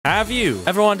Have you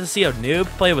ever wanted to see a noob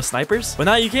play with snipers? Well,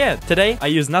 now you can. Today, I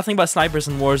use nothing but snipers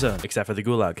in Warzone, except for the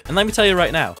Gulag. And let me tell you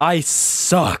right now, I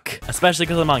suck. Especially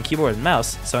because I'm on keyboard and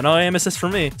mouse, so no aim assist for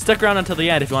me. Stick around until the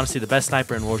end if you want to see the best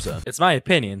sniper in Warzone. It's my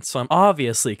opinion, so I'm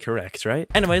obviously correct, right?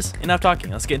 Anyways, enough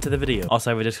talking. Let's get into the video. Also,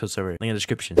 I have a Discord server, link in the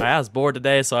description. I was bored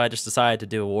today, so I just decided to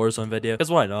do a Warzone video, because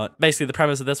why not? Basically, the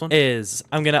premise of this one is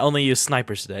I'm going to only use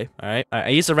snipers today, all right? I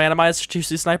use a randomizer to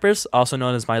choose snipers, also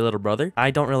known as my little brother.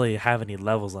 I don't really have any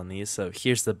levels on these, so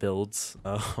here's the builds.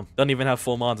 Don't even have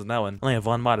full mods on that one. Only have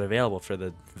one mod available for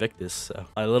the Victus, so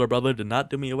my little brother did not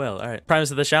do me well. All right,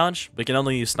 premise of the challenge, we can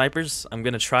only use snipers. I'm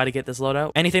gonna try to get this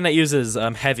loadout. Anything that uses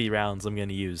heavy rounds, I'm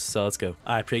gonna use, so let's go.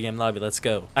 All right, pregame lobby, let's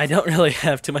go. I don't really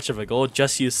have too much of a goal,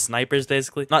 just use snipers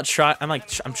basically. Not try,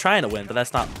 I'm trying to win, but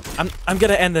that's not, I'm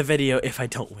gonna end the video if I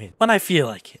don't win. When I feel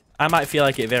like it. I might feel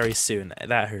like it very soon.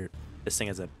 That hurt. This thing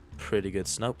has a pretty good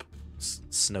scope.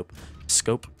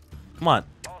 Come on.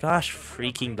 Gosh,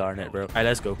 freaking darn it, bro. All right,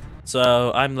 let's go.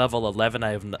 So I'm level 11.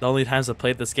 The only times I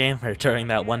played this game are during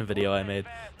that one video I made.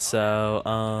 So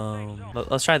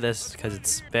let's try this because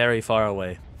it's very far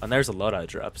away. And there's a loadout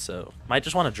drop, so might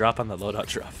just want to drop on the loadout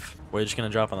drop. We're just gonna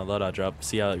drop on the loadout drop,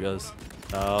 see how it goes.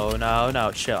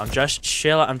 No, chill. I'm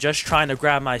just trying to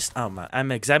grab my. Oh man,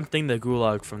 I'm exempting the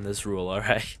Gulag from this rule, all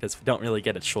right? Because we don't really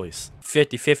get a choice.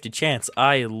 50-50 chance.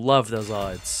 I love those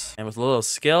odds, and with a little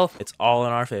skill, it's all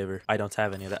in our favor. I don't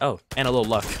have any of that. Oh, and a little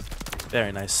luck.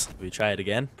 Very nice. We try it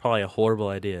again. Probably a horrible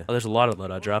idea. Oh, there's a lot of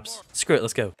loadout drops. Screw it.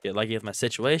 Let's go. Get lucky with my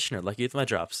situation or lucky with my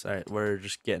drops. All right, we're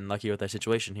just getting lucky with our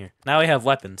situation here. Now we have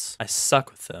weapons. I suck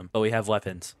with them, but we have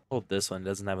weapons. Oh, this one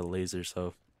doesn't have a laser,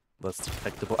 so let's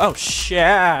detect the ball. Oh,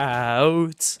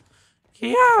 shout.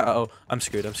 Yeah. Oh, I'm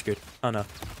screwed. Oh, no.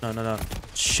 No.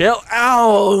 Chill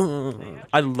out.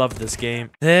 I love this game.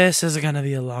 This is going to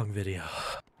be a long video.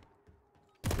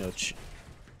 No,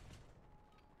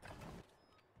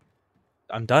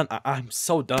 I'm done. I'm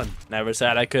so done. Never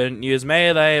said I couldn't use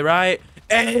melee, right?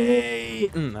 Hey!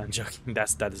 I'm joking.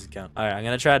 That doesn't count. All right, I'm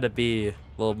gonna try to be a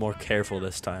little more careful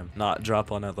this time. Not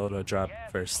drop on a loadout drop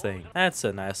first thing. That's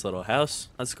a nice little house.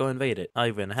 Let's go invade it. Not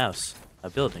even a house, a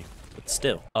building, but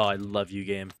still. Oh, I love you,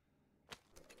 game.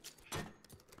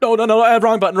 No,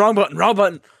 wrong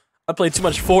button. I played too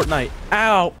much Fortnite.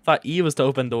 Ow! Thought E was to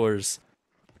open doors.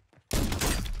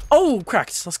 Oh,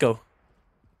 cracked. Let's go.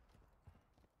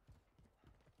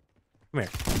 Come here.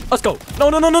 Let's go. No.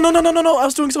 I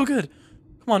was doing so good.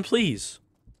 Come on, please.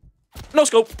 No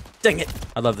scope. Dang it.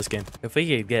 I love this game. If we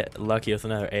could get lucky with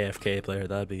another AFK player,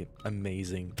 that'd be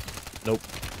amazing. Nope.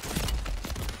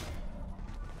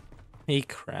 He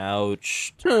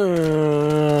crouched.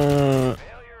 Failure ain't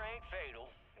fatal.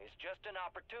 It's just an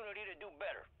opportunity to do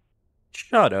better.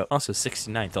 Shut up. Also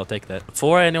 69th, I'll take that.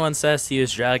 Before anyone says to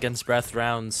use Dragon's Breath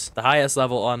rounds, the highest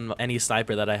level on any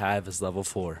sniper that I have is level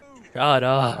 4. Shut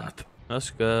up.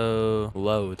 Let's go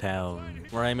low town,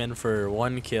 where I'm in for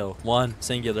one kill, one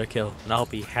singular kill, and I'll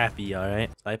be happy, alright?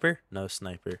 Sniper? No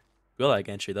sniper. Gulag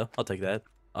entry though, I'll take that.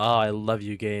 Oh, I love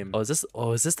you, game. Oh, is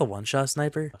this the one-shot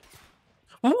sniper?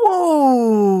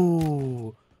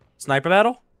 Whoa! Sniper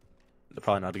battle?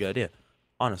 Probably not a good idea,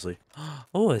 honestly.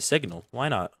 Oh, a signal. Why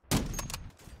not?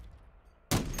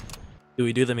 Do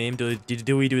we do the meme? Do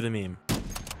we do the meme?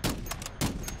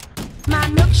 My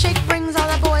milkshake brings all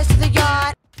the boys to the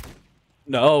yard.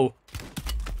 No,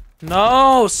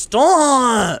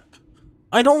 stop!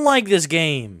 I don't like this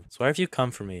game. Swear if you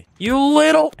come for me, you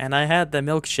little. And I had the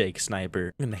milkshake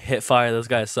sniper. I'm gonna hit fire this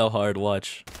guy so hard.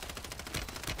 Watch.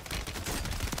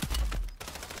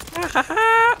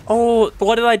 Oh,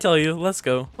 what did I tell you? Let's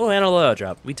go. Oh, and a loadout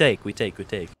drop. We take.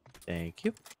 Thank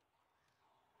you.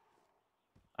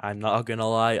 I'm not gonna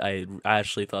lie. I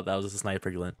actually thought that was a sniper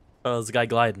glint. Oh, there's a guy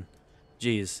gliding.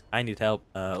 Jeez, I need help.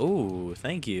 Ooh,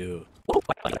 thank you.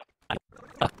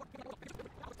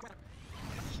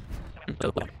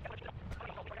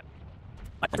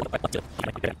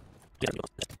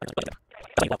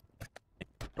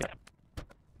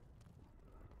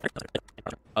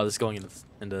 Oh, this is going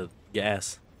into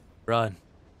gas. Run.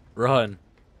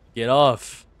 Get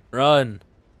off. Run.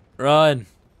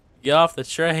 Get off the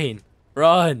train.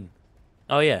 Run.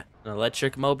 Oh yeah, an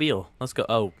electric mobile. Let's go.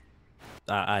 Oh,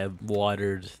 I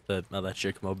watered the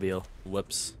electric mobile.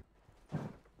 Whoops.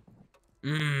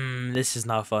 This is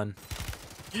not fun.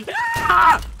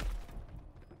 Ah!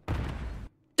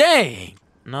 Dang!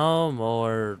 No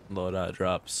more loadout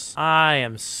drops. I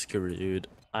am screwed.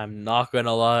 I'm not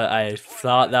gonna lie. I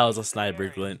thought that was a sniper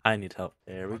glint. I need help.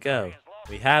 There we go.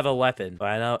 We have a weapon,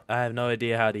 but I have no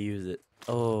idea how to use it.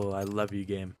 Oh, I love you,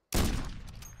 game.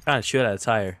 Trying to shoot at a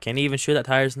tire. Can you even shoot at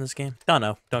tires in this game? Don't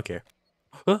know. Don't care.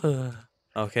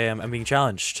 Okay, I'm being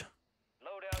challenged.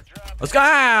 Loadout drop. Let's go!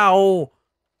 Ow!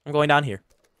 I'm going down here.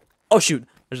 Oh shoot!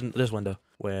 There's window.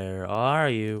 Where are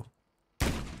you?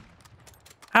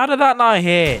 How did that not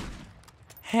hit?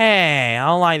 Hey, I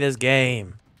don't like this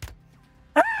game.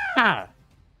 Ah!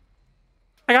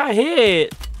 I got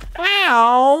hit.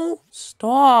 Ow!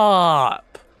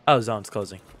 Stop! Oh, zone's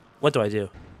closing. What do I do?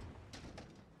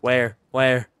 Where?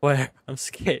 I'm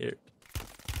scared.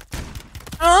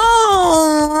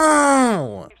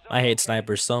 Oh! I hate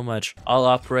snipers so much. All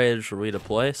operators will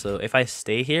redeploy, so if I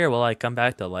stay here, will I come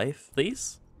back to life,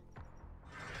 please?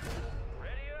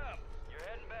 Ready up. You're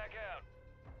heading back out.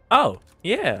 Oh,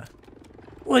 yeah.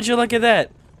 Would you look at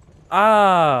that? Oh,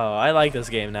 I like this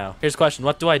game now. Here's a question.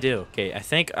 What do I do? Okay, I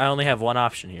think I only have one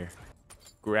option here.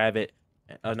 Grab it.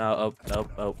 Oh, no.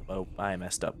 Oh, I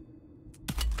messed up.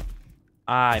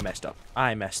 I messed up.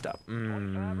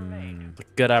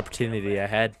 Good opportunity I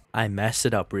had. I messed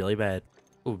it up really bad.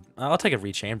 Ooh, I'll take a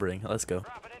rechambering. Let's go.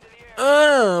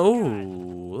 Oh,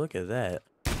 ooh, look at that.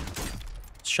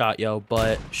 Shot yo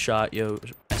butt. Shot yo.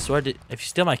 I swear to, if you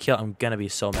steal my kill, I'm gonna be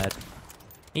so mad.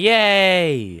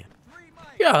 Yay!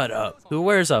 Shut up. Who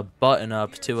wears a button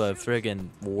up to a friggin'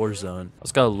 Warzone?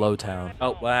 Let's go low town.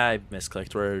 Oh, I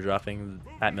misclicked. We're dropping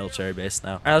at military base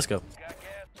now. Alright, let's go.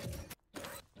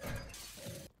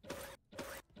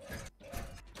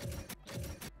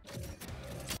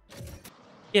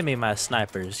 Give me my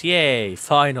snipers. Yay,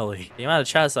 finally. The amount of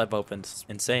chests I've opened is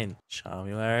insane. Show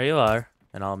me where you are,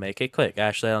 and I'll make it quick.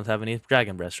 Actually, I don't have any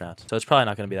dragon breast rounds, so it's probably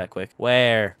not going to be that quick.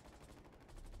 Where?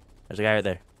 There's a guy right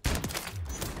there.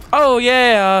 Oh,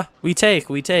 yeah. We take.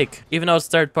 Even though it's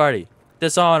third party.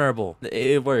 Dishonorable.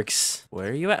 It works. Where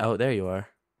are you at? Oh, there you are.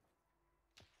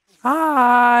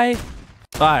 Hi.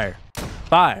 Fire.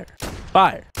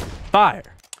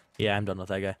 Yeah, I'm done with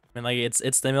that guy. I mean, like,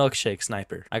 it's the milkshake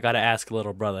sniper. I gotta ask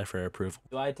little brother for approval.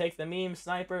 Do I take the meme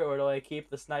sniper, or do I keep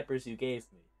the snipers you gave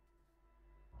me?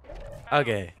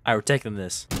 Okay, alright, we're taking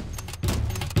this.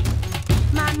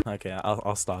 Okay,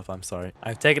 I'll stop. I'm sorry.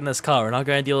 I've taken this car. We're not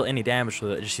gonna deal any damage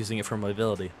with it, just using it for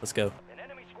mobility. Let's go. An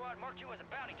enemy squad marked you as a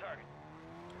bounty target.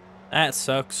 That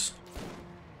sucks.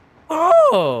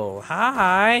 Oh,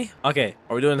 hi. Okay,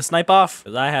 are we doing a snipe off?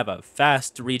 Because I have a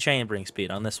fast rechambering speed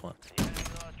on this one.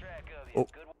 Oh,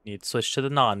 need to switch to the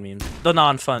non-meme. The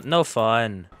non-fun. No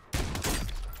fun.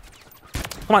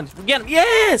 Come on, get him.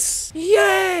 Yes!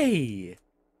 Yay!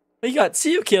 We got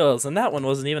 2 kills, and that one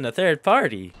wasn't even a third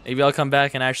party. Maybe I'll come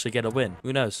back and actually get a win.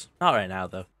 Who knows? Not right now,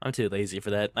 though. I'm too lazy for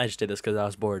that. I just did this because I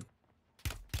was bored.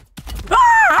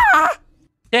 Ah!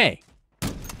 Dang.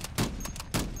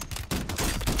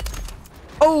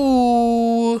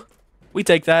 Oh! We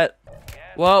take that.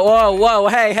 Whoa.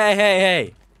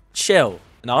 Hey. Chill.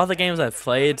 In all the games I've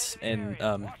played in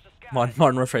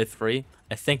Modern Warfare 3,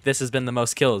 I think this has been the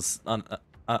most kills,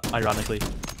 ironically.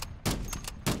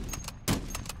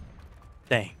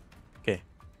 Dang. Okay.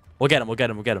 We'll get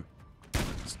him.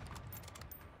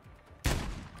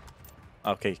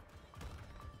 Okay.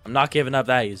 I'm not giving up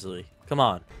that easily. Come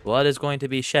on. Blood is going to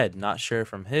be shed. Not sure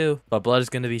from who, but blood is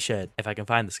going to be shed. If I can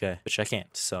find this guy, which I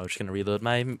can't. So I'm just going to reload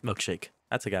my milkshake.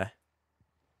 That's a guy.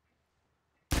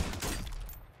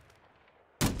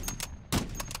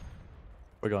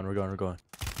 We're going.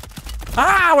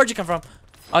 Ah, where'd you come from?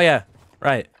 Oh yeah,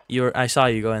 right. I saw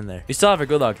you go in there. We still have our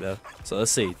good luck though. So let's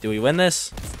see. Do we win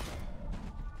this?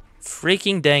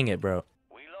 Freaking dang it, bro.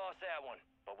 We lost that one,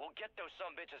 but we'll get those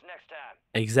sumbitches next time.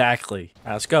 Exactly.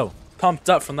 Right, let's go. Pumped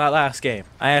up from that last game.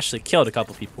 I actually killed a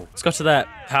couple people. Let's go to that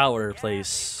power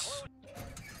place.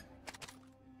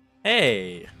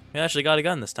 Hey. We actually got a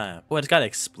gun this time. Oh, it's got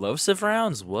explosive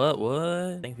rounds? What?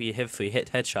 I think if we hit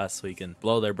headshots, we can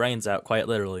blow their brains out, quite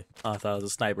literally. Oh, I thought it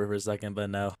was a sniper for a second, but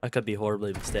no. I could be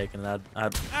horribly mistaken. I'd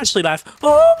actually laugh.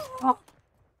 Oh!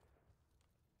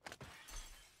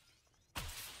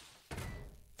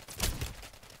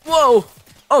 Whoa!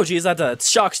 Oh, geez, that's a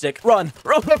shock stick. Run!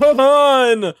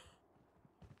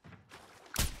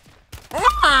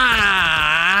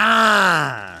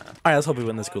 Ah! Alright, let's hope we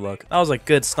win this good luck. That was a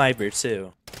good sniper,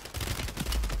 too.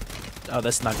 Oh,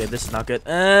 this is not good.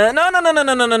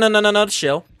 No,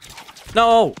 chill.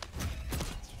 No.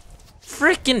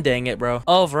 Freaking dang it, bro.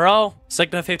 Overall,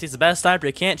 Sigma 50 is the best sniper.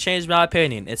 You can't change my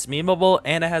opinion. It's memeable,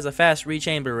 and it has a fast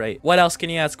rechamber rate. What else can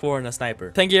you ask for in a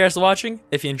sniper? Thank you guys for watching.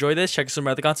 If you enjoyed this, check out some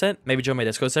other content. Maybe join my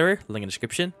Discord server, link in the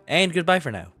description. And goodbye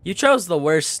for now. You chose the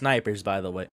worst snipers, by the way.